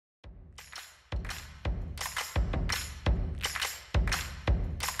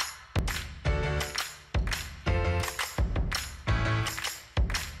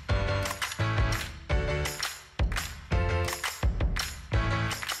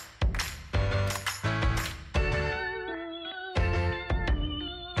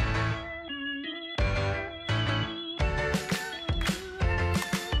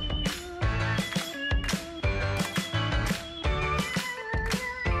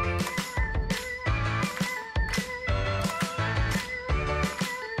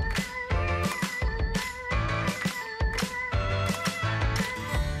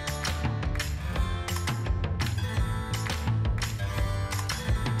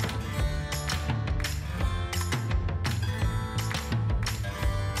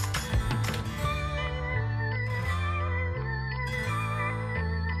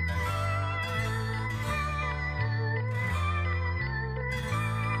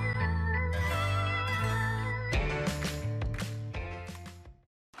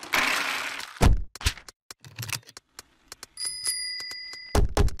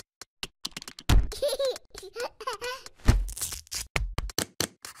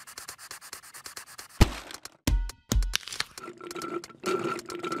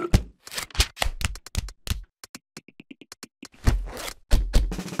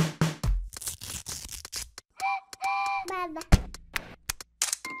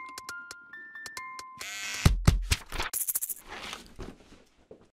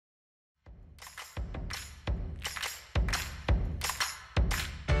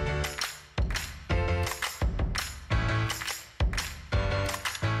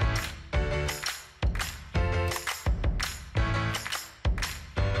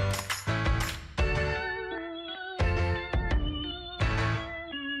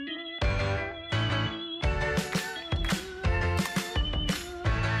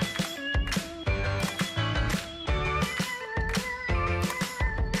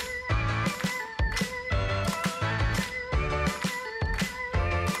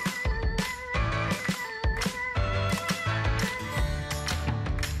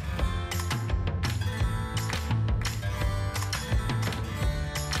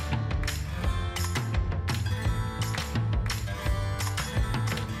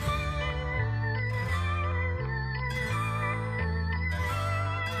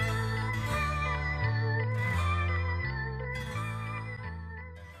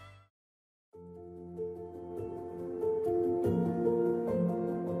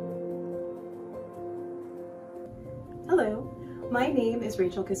My name is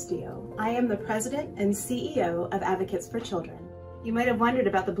Rachel Castillo. I am the President and CEO of Advocates for Children. You might have wondered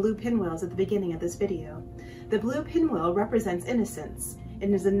about the blue pinwheels at the beginning of this video. The blue pinwheel represents innocence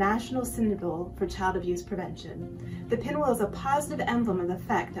and is a national symbol for child abuse prevention. The pinwheel is a positive emblem of the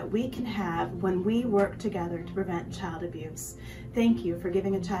effect that we can have when we work together to prevent child abuse. Thank you for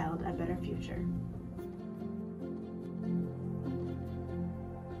giving a child a better future.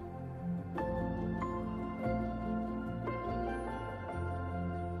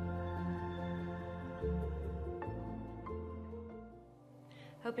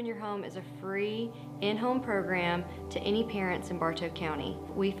 Hope in Your Home is a free in-home program to any parents in Bartow County.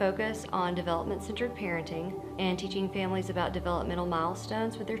 We focus on development-centered parenting and teaching families about developmental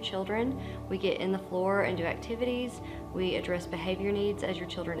milestones with their children. We get in the floor and do activities. We address behavior needs as your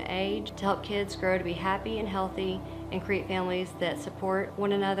children age to help kids grow to be happy and healthy and create families that support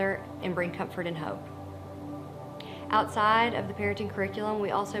one another and bring comfort and hope. Outside of the parenting curriculum,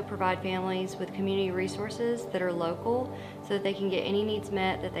 we also provide families with community resources that are local so that they can get any needs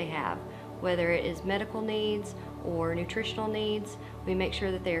met that they have, whether it is medical needs or nutritional needs. We make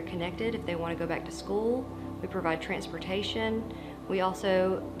sure that they are connected if they want to go back to school. We provide transportation. We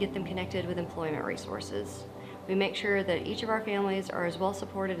also get them connected with employment resources. We make sure that each of our families are as well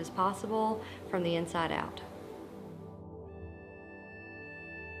supported as possible from the inside out.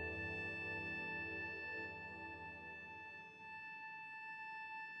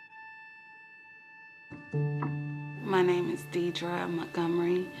 My name is Deidre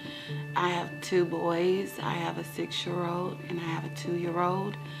Montgomery. I have 2 boys. I have a 6-year-old and I have a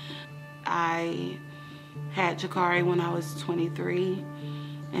 2-year-old. I had Jakari when I was 23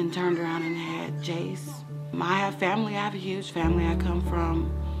 and turned around and had Jace. I have family. I have a huge family. I come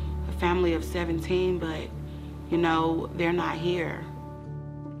from a family of 17, but you know, they're not here.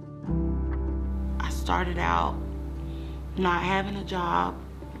 I started out not having a job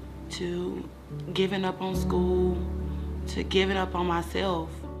to giving up on school, to giving up on myself.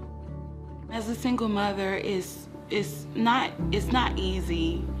 As a single mother, it's not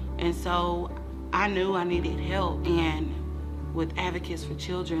easy, and so I knew I needed help, and with Advocates for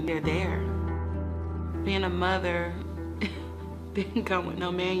Children, they're there. Being a mother didn't come with no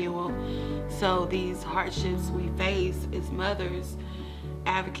manual, so these hardships we face as mothers,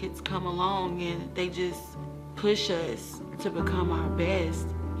 advocates come along and they just push us to become our best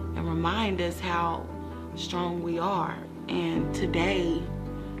and remind us how strong we are. And today,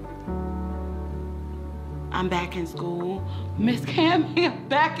 I'm back in school. Miss Cammy, I'm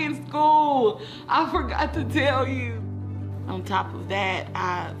back in school. I forgot to tell you. On top of that,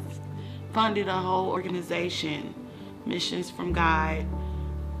 I've funded a whole organization, Missions from God,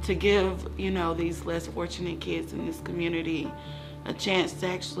 to give, you know, these less fortunate kids in this community a chance to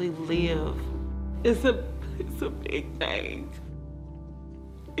actually live. It's a big thing.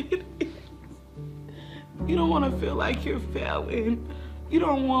 You don't want to feel like you're failing. You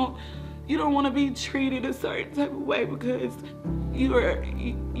don't want to be treated a certain type of way because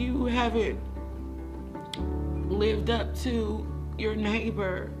you haven't lived up to your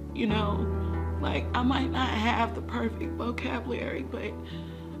neighbor, you know? Like, I might not have the perfect vocabulary, but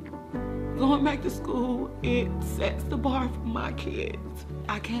going back to school, it sets the bar for my kids.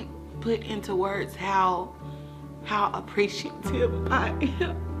 I can't put into words how appreciative I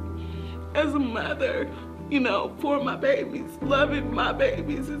am as a mother, you know, for my babies, loving my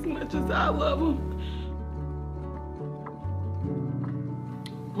babies as much as I love them.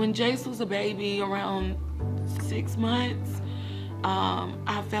 When Jace was a baby, around 6 months,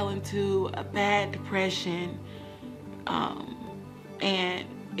 I fell into a bad depression, and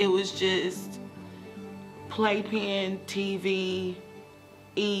it was just playpen, TV,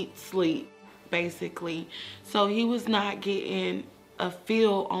 eat, sleep, basically. So he was not getting a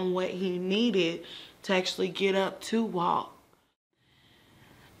feel on what he needed to actually get up to walk.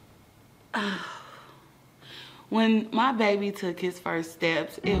 When my baby took his first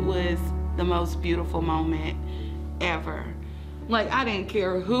steps, it was the most beautiful moment ever. Like, I didn't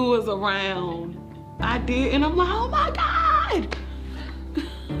care who was around. I did, and I'm like, oh my God!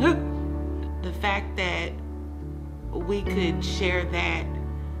 The fact that we could share that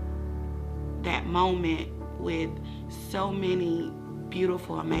moment with so many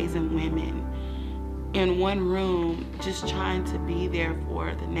beautiful, amazing women in one room, just trying to be there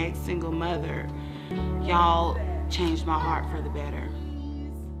for the next single mother, y'all changed my heart for the better.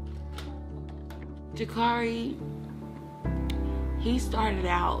 Jakari, he started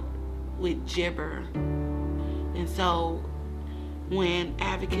out with gibber, and so when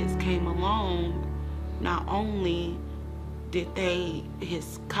advocates came along, not only did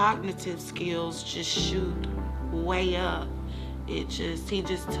his cognitive skills just shoot way up, he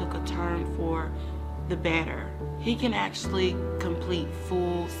just took a turn for the better. He can actually complete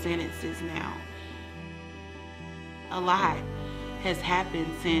full sentences now. A lot has happened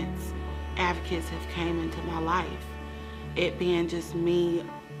since advocates have came into my life. It being just me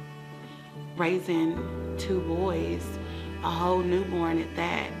raising 2 boys, a whole newborn at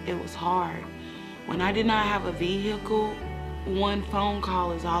that, it was hard. When I did not have a vehicle, 1 phone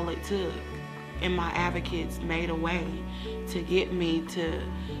call is all it took. And my advocates made a way to get me to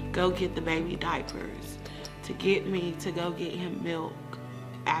go get the baby diapers, to get me to go get him milk.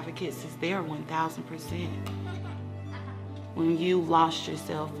 Advocates is there 1000%. When you lost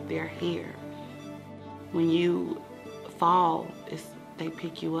yourself, they're here. When you fall, they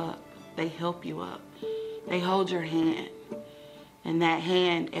pick you up. They help you up. They hold your hand. And that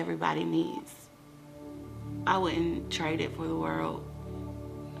hand everybody needs. I wouldn't trade it for the world.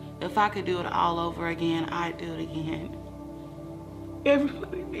 If I could do it all over again, I'd do it again.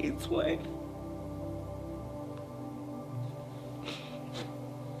 Everybody needs one.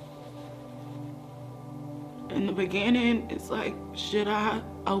 In the beginning, it's like, should I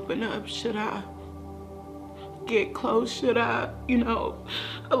open up? Should I get close? Should I,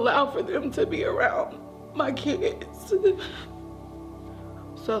 allow for them to be around my kids?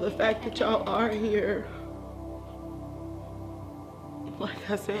 So the fact that y'all are here, like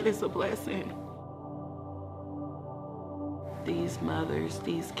I said, it's a blessing. These mothers,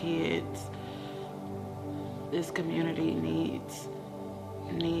 these kids, this community needs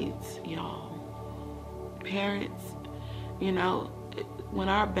y'all. Parents, when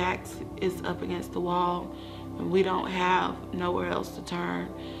our backs is up against the wall and we don't have nowhere else to turn,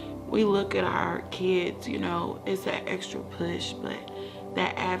 we look at our kids, it's that extra push, but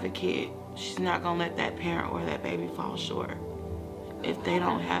that advocate, she's not gonna let that parent or that baby fall short. If they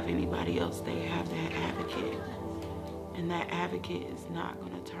don't have anybody else, they have that advocate. And that advocate is not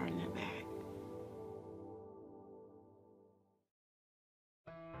gonna turn their back.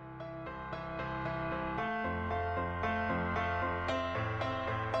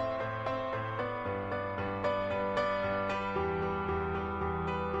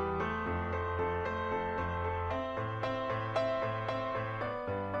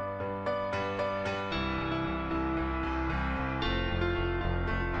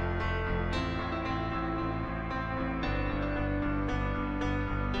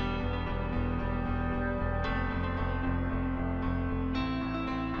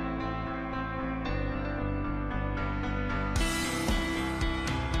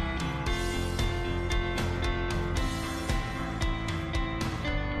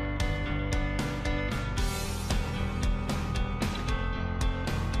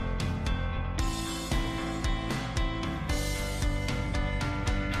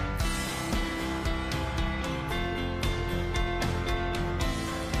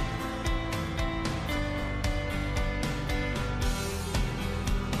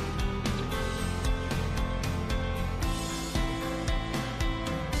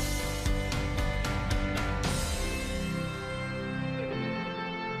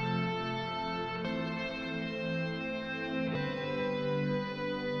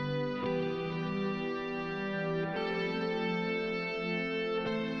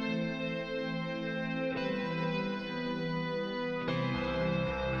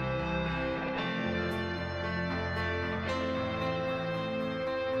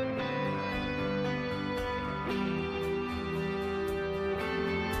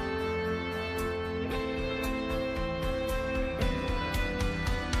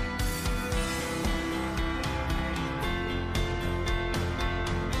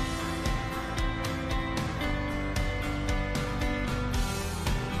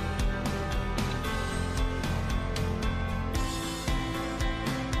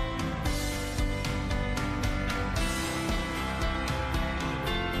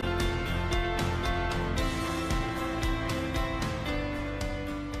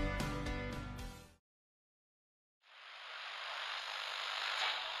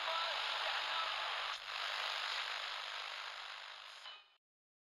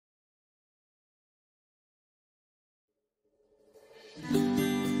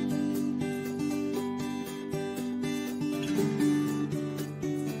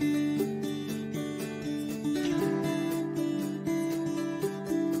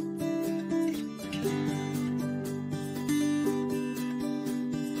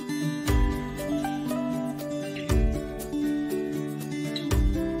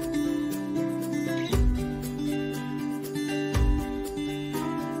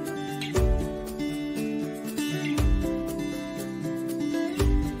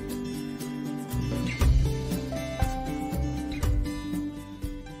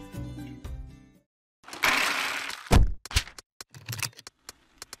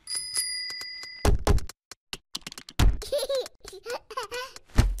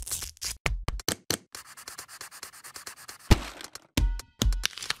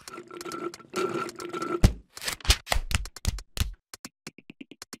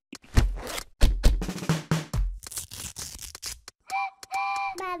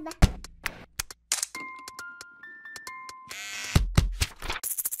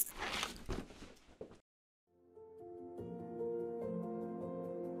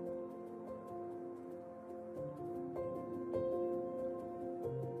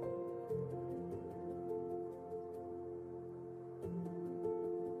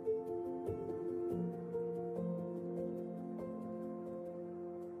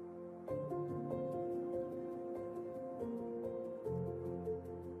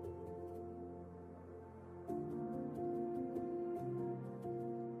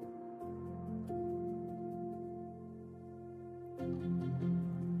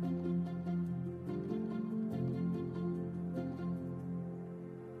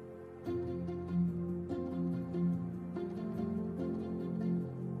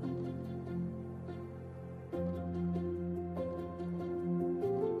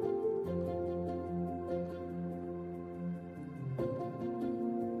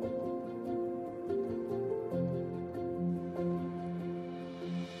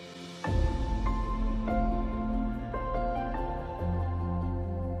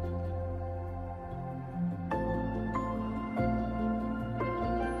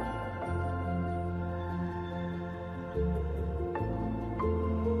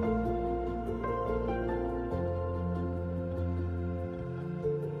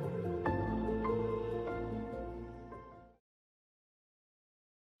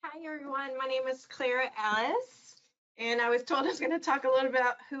 everyone. My name is Clara Alice, and I was told I was going to talk a little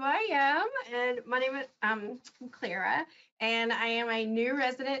about who I am. And my name is I'm Clara, and I am a new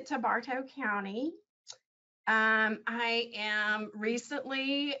resident to Bartow County. I am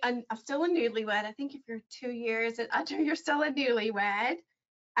recently, I'm still a newlywed. I think if you're 2 years and under, you're still a newlywed.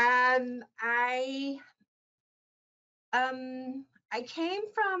 I I came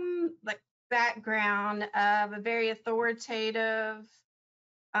from the background of a very authoritative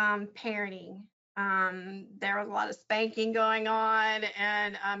parenting. There was a lot of spanking going on,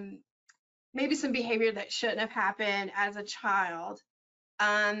 and maybe some behavior that shouldn't have happened as a child.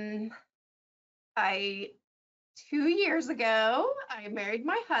 Um, I 2 years ago, I married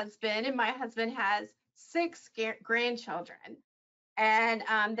my husband, and my husband has 6 grandchildren,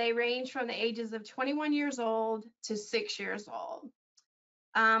 and they range from the ages of 21 years old to 6 years old.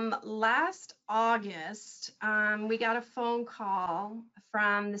 Last August, we got a phone call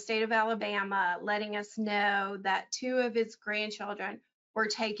from the state of Alabama letting us know that 2 of his grandchildren were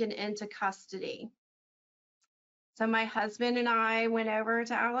taken into custody. So my husband and I went over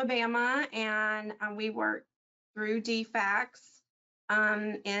to Alabama, and we worked through DFACS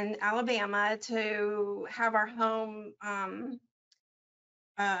in Alabama to have our home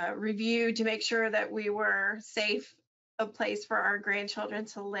reviewed to make sure that we were safe, a place for our grandchildren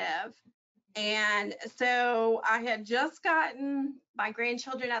to live. And so I had just gotten, my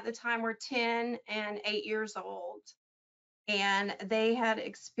grandchildren at the time were 10 and 8 years old. And they had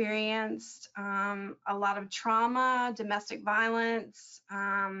experienced a lot of trauma, domestic violence,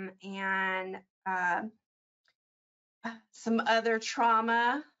 and some other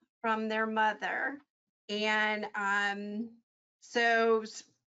trauma from their mother. And so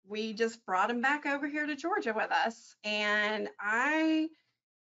we just brought them back over here to Georgia with us. And I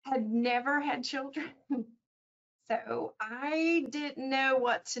had never had children. So I didn't know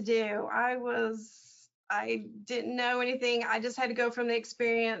what to do. I didn't know anything. I just had to go from the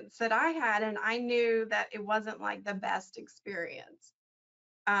experience that I had, and I knew that it wasn't like the best experience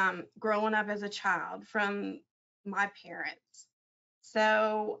growing up as a child from my parents.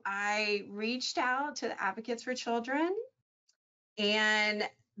 So I reached out to the Advocates for Children, and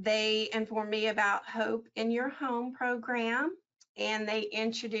they informed me about Hope in Your Home program, and they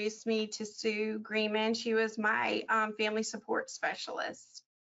introduced me to Sue Greenman. She was my family support specialist.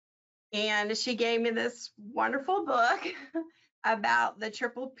 And she gave me this wonderful book about the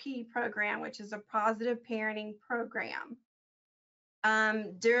Triple P program, which is a positive parenting program.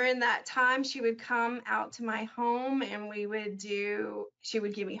 During that time, she would come out to my home, and she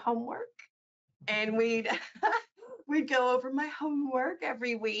would give me homework, and we'd go over my homework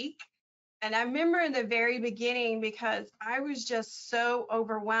every week. And I remember in the very beginning, because I was just so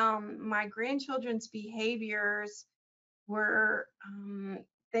overwhelmed, my grandchildren's behaviors were,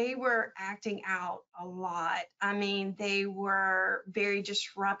 they were acting out a lot. I mean, they were very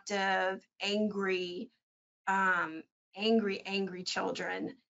disruptive, angry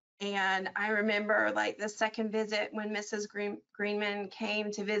children. And I remember like the second visit when Mrs. Greenman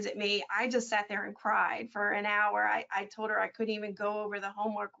came to visit me, I just sat there and cried for an hour. I told her I couldn't even go over the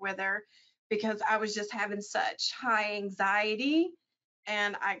homework with her because I was just having such high anxiety,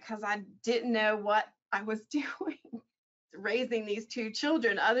 and because I didn't know what I was doing raising these 2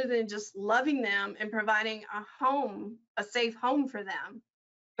 children other than just loving them and providing a safe home for them.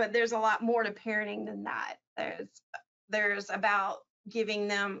 But there's a lot more to parenting than that. There's about giving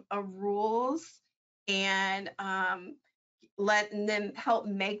them rules and letting them help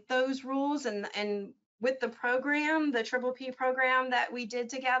make those rules. And with the program, the Triple P program that we did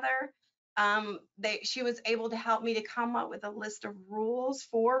together, she was able to help me to come up with a list of rules,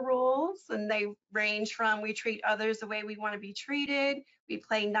 4 rules, and they range from: we treat others the way we want to be treated, we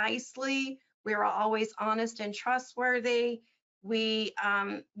play nicely, we are always honest and trustworthy, we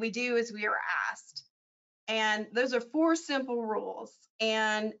do as we are asked. And those are 4 simple rules.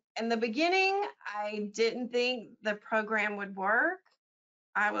 And in the beginning, I didn't think the program would work.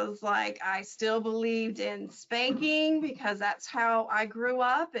 I was like, I still believed in spanking because that's how I grew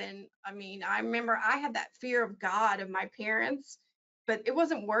up. And I mean, I remember I had that fear of God of my parents, but it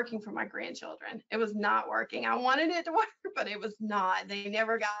wasn't working for my grandchildren. It was not working. I wanted it to work, but it was not. They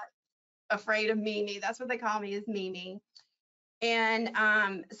never got afraid of Mimi. That's what they call me, is Mimi. And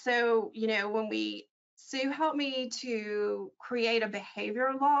so, when Sue helped me to create a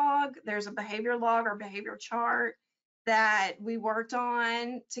behavior log. There's a behavior log or behavior chart that we worked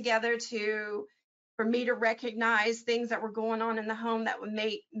on together for me to recognize things that were going on in the home that would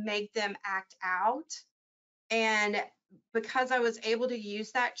make them act out. And because I was able to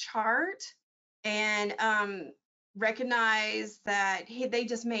use that chart and recognize that they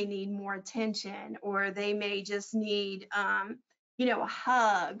just may need more attention, or they may just need, a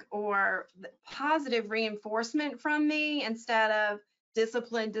hug or positive reinforcement from me instead of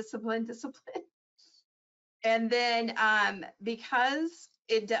discipline, discipline, discipline. And then because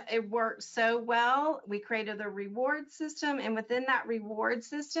it worked so well, we created a reward system. And within that reward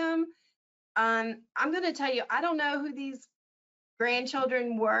system, I'm going to tell you, I don't know who these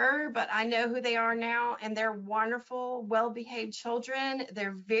grandchildren were, but I know who they are now, and they're wonderful, well-behaved children.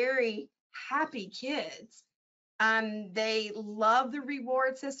 They're very happy kids. They love the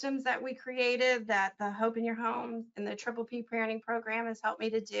reward systems that we created, that the Hope in Your Home and the Triple P Parenting Program has helped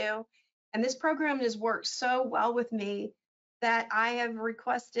me to do. And this program has worked so well with me that I have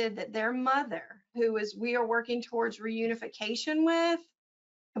requested that their mother, we are working towards reunification with,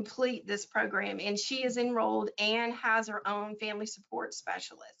 complete this program. And she is enrolled and has her own family support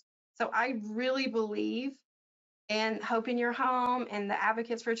specialist. So I really believe in Hope in Your Home and the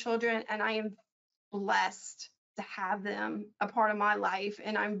Advocates for Children, and I am blessed to have them a part of my life,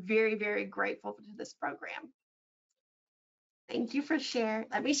 and I'm very, very grateful to this program. Thank you for sharing.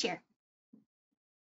 Let me share.